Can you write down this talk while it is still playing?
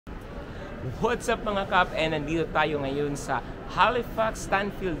What's up mga Kap? And nandito tayo ngayon sa Halifax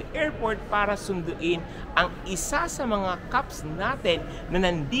Stanfield Airport para sunduin ang isa sa mga Kaps natin na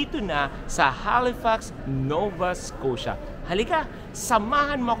nandito na sa Halifax, Nova Scotia. Halika,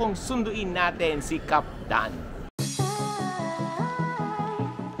 samahan mo akong sunduin natin si Kap Dan.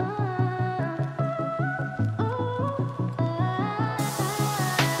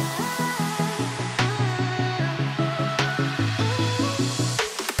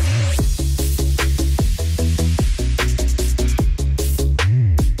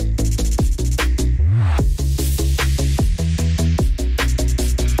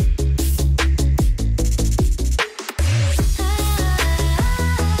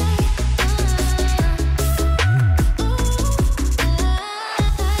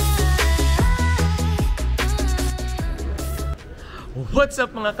 What's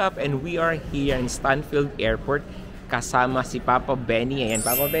up mga Kap? And we are here in Stanfield Airport kasama si Papa Benny. Ayan,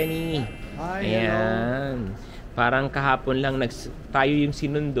 Papa Benny. Hi, ayan. Hello. Parang kahapon lang tayo yung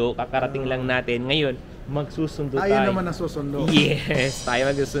sinundo, kakarating lang natin. Ngayon, magsusundo tayo. Tayo naman nasusundo. Yes,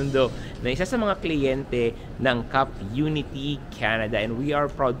 tayo magsusundo na isa sa mga kliyente ng Kap Unity Canada. And we are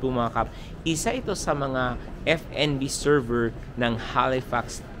proud po mga Kap. Isa ito sa mga F&B server ng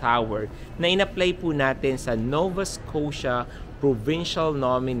Halifax Tower na in-apply po natin sa Nova Scotia Provincial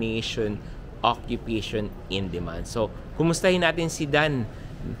Nomination Occupation in Demand. So, kumustahin natin si Dan.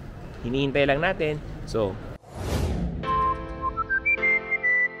 Hinihintay lang natin. So,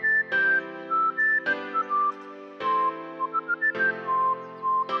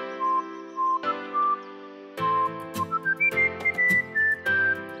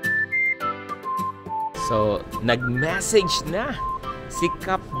 nag-message na si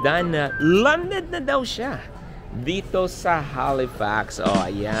Kap Dan na landed na daw siya dito sa Halifax. Oh,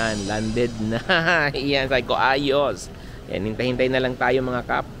 ayan, landed na. Ayan, sabi ko, ayos. Ayan, hintay-hintay na lang tayo mga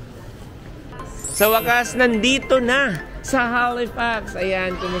Kap. Sa wakas, nandito na sa Halifax.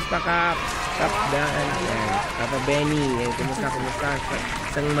 Ayan, kumusta Kap? Kap Dan. Ayan, Papa Benny. Ayan, kumusta?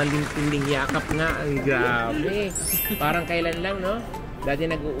 Isang malintinding yakap nga. Ay, grabe. Parang kailan lang, no? Dati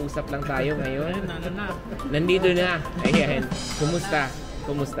nag-uusap lang tayo ngayon. Nandito na. Ayan, kumusta?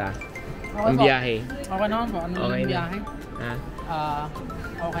 Kumusta? Ang biyahe. Okay naman po. Ano okay yung biyahe? Ha?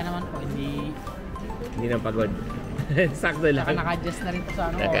 Okay naman po. Hindi na pagod. Sakto lang. Naka-adjust na rin po sa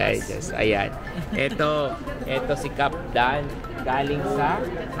ano. Naka-adjust. Ayan. Ito si Kap Dan. Galing sa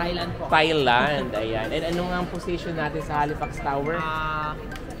Thailand po. Thailand. Ayan. And ano nga ang position natin sa Halifax Tower?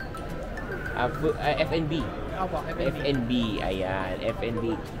 F&B. Opo, F&B. Ayan.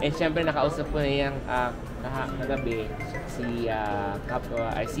 F&B. And syempre nakausap ko na yung kagabi si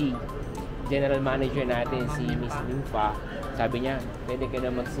si General Manager natin, si Miss Limpa. Sabi niya, pwede ka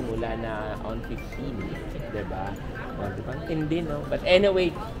na magsimula na on 15. Diba? Diba? Hindi, no? But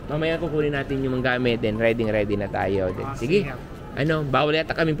anyway, mamaya kukunin natin yung mga gamit. Then ready na tayo. Then, sige. Ano, bawal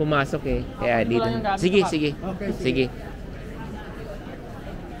yata kami pumasok eh. Kaya dito. Sige. Okay, sige.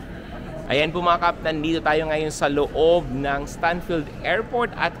 Ayan po mga Kap, nandito tayo ngayon sa loob ng Stanfield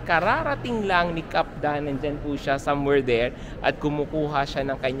Airport at kararating lang ni Kap Dan. Nandyan po siya somewhere there at kumukuha siya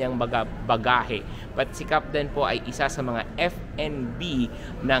ng kanyang bagahe. But si Kap Dan po ay isa sa mga F&B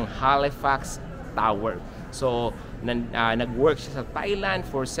ng Halifax Tower. So, nag-work siya sa Thailand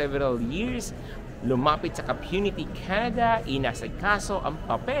for several years. Lumapit sa Kap Unity Canada, inasikaso ang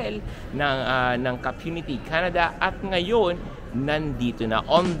papel ng Kap Unity Canada at ngayon, nandito na.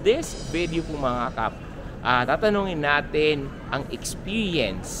 On this video po mga Kap, tatanungin natin ang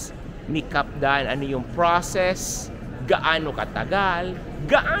experience ni Kap Dan, ano yung process, gaano katagal,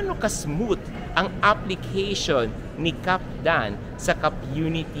 gaano ka-smooth ang application ni Kap Dan sa Kap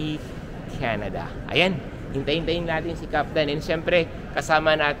Unity Canada. Ayan, hintayin natin si Kap Dan. And syempre,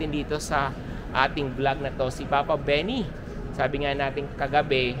 kasama natin dito sa ating vlog na to si Papa Benny. Sabi nga natin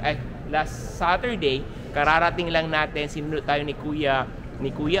kagabi, last Saturday, kararating lang natin, sinunod tayo ni Kuya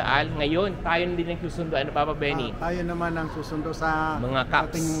Al. Ngayon, tayo din nagsusundo. Ano, Papa Benny? Tayo naman ang susundo sa mga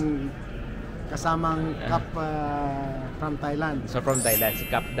Kaps. ating kasamang Kap from Thailand. So from Thailand, si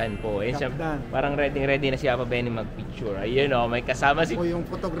Kap Dan po. Eh, Kap Dan. Parang ready na si Papa Benny mag-picture. Ayun o, may kasama si... Ako yung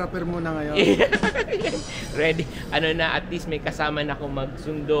photographer muna ngayon. Ready. Ano na, at least may kasama na akong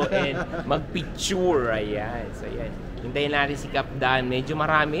magsundo and mag-picture. Ayan. So, ayan. Hintayin natin si Kap Dan. Medyo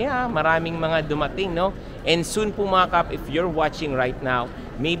maraming mga dumating, no? And soon po mga Kap, if you're watching right now,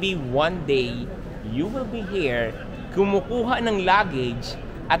 maybe one day, you will be here, kumukuha ng luggage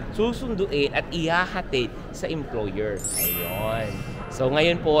at susunduin at ihahatid sa employer. Ayun. So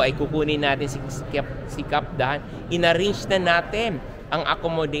ngayon po ay kukunin natin si Kap Dan. In-arrange na natin ang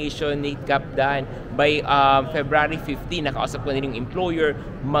accommodation ni Kap Dan. By February 15, nakausap ko na yung employer,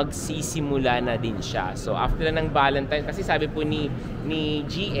 magsisimula na din siya. So after ng Valentine, kasi sabi po ni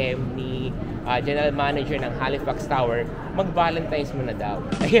GM, ni General Manager ng Halifax Tower, mag-Valentine's muna daw.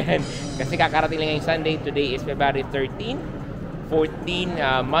 Ayan. Kasi kakarating lang yung Sunday. Today is February 13,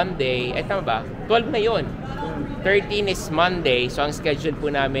 14, Monday. Ay, tama ba? 12 na yun. 13 is Monday. So ang schedule po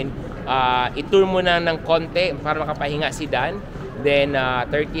namin, i-tour muna ng konti para makapahinga si Dan. Then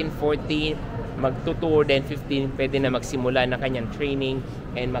 13, 14, magtutour. Then 15, pwede na magsimula ng kanyang training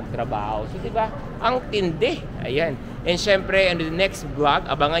and magtrabaho. So diba, ang tindi. Ayan. And syempre, on the next vlog,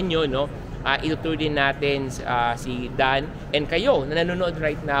 abangan nyo, no? Itutour din natin si Dan and kayo na nanonood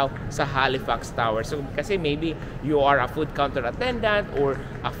right now sa Halifax Tower. So kasi maybe you are a food counter attendant or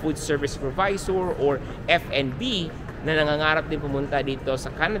a food service supervisor or F&B na nangangarap din pumunta dito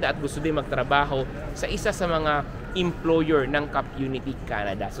sa Canada at gusto din magtrabaho sa isa sa mga employer ng Kap Unity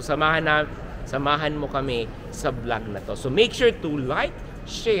Canada. So samahan mo kami sa vlog na to. So make sure to like,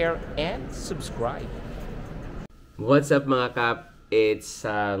 share, and subscribe. What's up mga Kap? It's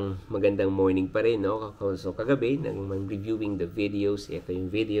magandang morning pa rin, no? So kagabi, nang reviewing the videos, ito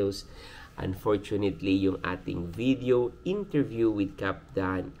yung videos. Unfortunately, yung ating video interview with Kap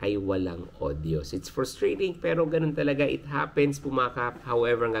Dan ay walang audios. It's frustrating, pero ganun talaga. It happens po mga Kap.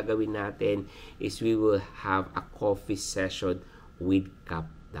 However, ang gagawin natin is we will have a coffee session with Kap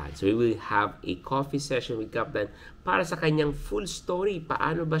Dan. So we will have a coffee session with Kap Dan para sa kanyang full story.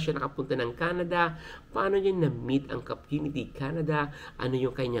 Paano ba siya nakapunta ng Canada? Paano niya na-meet ang Kap Unity Canada? Ano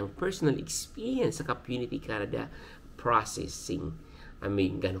yung kanyang personal experience sa Kap Unity Canada processing? I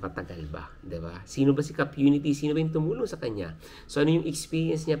mean, gano'ng katagal ba? Diba? Sino ba si Kap Unity? Sino ba yung tumulong sa kanya? So, ano yung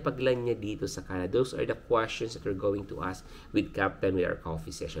experience niya paglan niya dito sa Canada? Those are the questions that we're going to ask with Kap Dan with our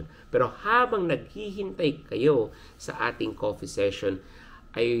coffee session. Pero habang naghihintay kayo sa ating coffee session,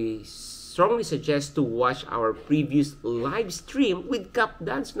 I strongly suggest to watch our previous live stream with Kap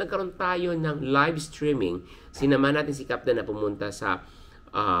Dan. So, nagkaroon tayo ng live streaming. Sinama natin si Kap Dan na pumunta sa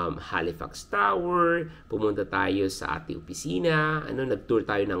Halifax Tower, pumunta tayo sa ating opisina, nag-tour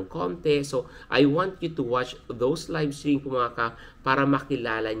tayo ng konti. So, I want you to watch those live stream po mga Kap para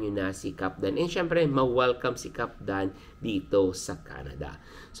makilala nyo na si Kap Dan. And syempre, ma-welcome si Kap Dan dito sa Canada.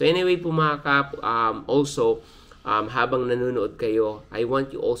 So, anyway po mga Kap, also, habang nanonood kayo, I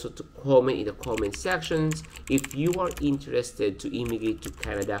want you also to comment in the comment sections. If you are interested to immigrate to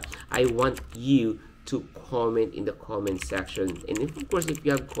Canada, I want you to comment in the comment section. And of course, if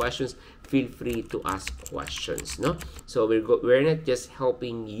you have questions, feel free to ask questions. No? So we're not just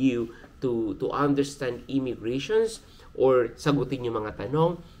helping you to understand immigrations or sagutin yung mga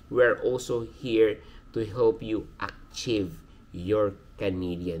tanong. We're also here to help you achieve your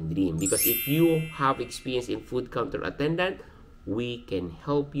Canadian dream. Because if you have experience in food counter attendant, we can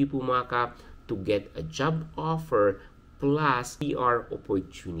help you po mga Kap to get a job offer plus PR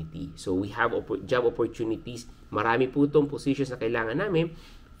opportunity. So we have job opportunities. Marami po itong positions na kailangan namin.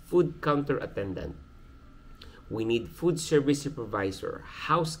 Food counter attendant. We need food service supervisor,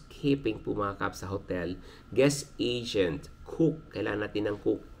 housekeeping po mga Kap sa hotel, guest agent, cook, kailangan natin ng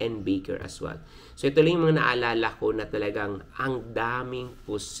cook, and baker as well. So ito lang yung mga naalala ko na talagang ang daming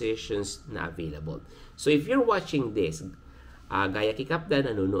positions na available. So if you're watching this, gaya kay Kap Dan,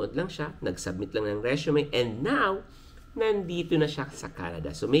 nanonood lang siya, nag-submit lang ng resume, and now, nandito na siya sa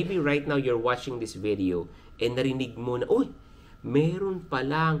Canada. So maybe right now you're watching this video and narinig mo na, uy, meron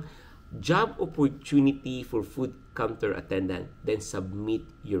palang job opportunity for food counter attendant, then submit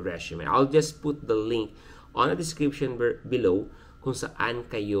your resume. I'll just put the link on the description below kung saan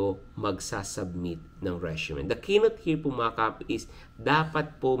kayo magsasubmit ng resume. The keynote here po mga Kap is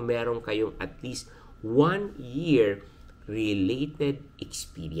dapat po meron kayong at least 1 year related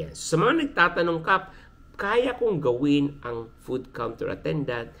experience. Sa mga nagtatanong Kap, kaya kong gawin ang food counter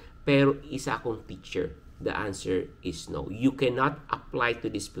attendant pero isa akong teacher. The answer is no. You cannot apply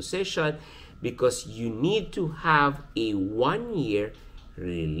to this position because you need to have a 1 year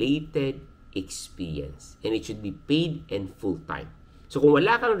related experience. And it should be paid and full-time. So kung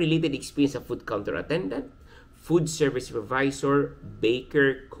wala kang related experience sa food counter attendant, food service supervisor,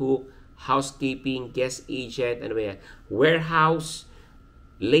 baker, cook, housekeeping, guest agent, warehouse,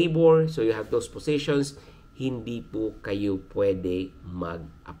 labor, so you have those positions, hindi po kayo pwede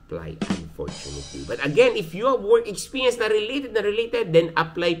mag-apply, unfortunately. But again, if you have work experience na related, then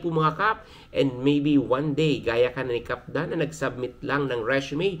apply po mga Kap. And maybe one day, gaya ka na ni Kap Dan na nag-submit lang ng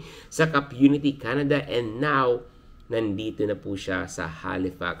resume sa Kap Unity Canada, and now, nandito na po siya sa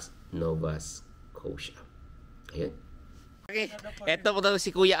Halifax, Nova Scotia. Ayan. Okay. Eto po daw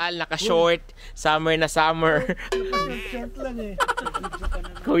si Kuya Al, naka-short. Summer na summer. Short lang eh.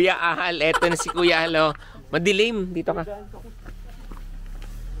 Kuya Al, eto na si Kuya Al. Oh. Madilim. Dito ka.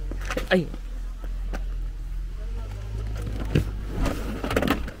 Ay.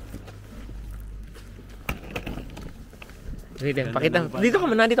 Dito, pakita. Dito ka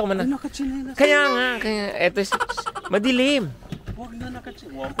muna, dito ka muna. Kaya nga, eto madilim. Huwag na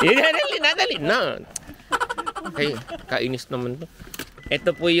nakachinelas. Nadali na. Ay, kainis naman to.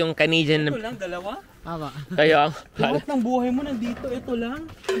 Ito po yung Canadian Ito lang, dalawa? Tama. Kaya, Lahat ng buhay mo nandito, ito lang.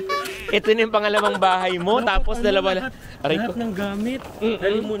 ito na yung pangalawang bahay mo, tapos dalawa lang. Aray ko. Lahat ng gamit.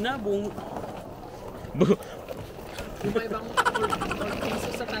 Dali mo na, buong... Iba-ibang all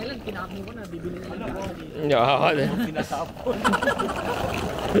pieces sa Thailand, kinakami ko na, bibili na lang. Pinatapon.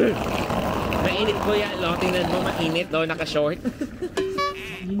 Mainit ko yan, lo. Tingnan mo, mainit, lo. Naka-short.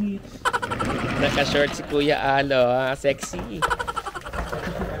 Init. Naka-short si Kuya Alo, ha? Sexy.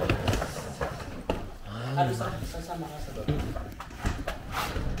 Ano sasama ka sa baba?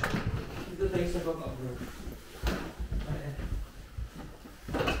 Dito tayo sa baba, bro.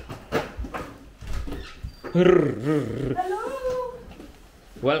 Hello!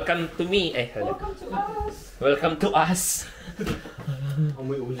 Welcome to me. Eh, hello. Welcome to us. Welcome to us.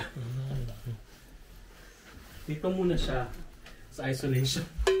 Amoy ulan. Dito muna siya sa isolation.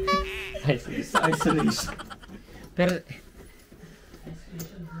 Ay, sige. Sa isolation. Pero,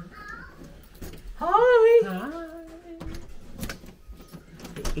 Hi!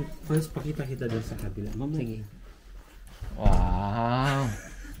 First, pakita kita doon sa kabila. Mamaya. sige. Wow.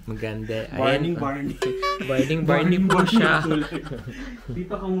 Maganda. Barney, Ayan. Barney. Barney po siya.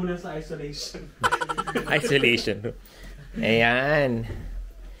 Dito ka muna sa isolation. Isolation. Ayan.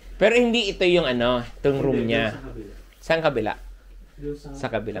 Pero hindi ito yung ano, itong room niya. Saan kabila? Doon Sa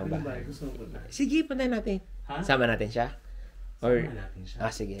kabilang bahay. Gusto mo punta? Sige, punta natin. Ha? Sama natin siya? Or, Sama natin siya.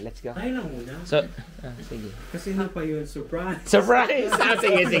 sige, let's go. Tayo lang muna. So, sige. Kasi na pa yun, surprise. Surprise!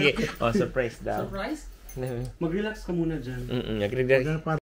 Sige, sige. Oh, surprise daw. Surprise? Mag-relax ka muna dyan. Nag-relax.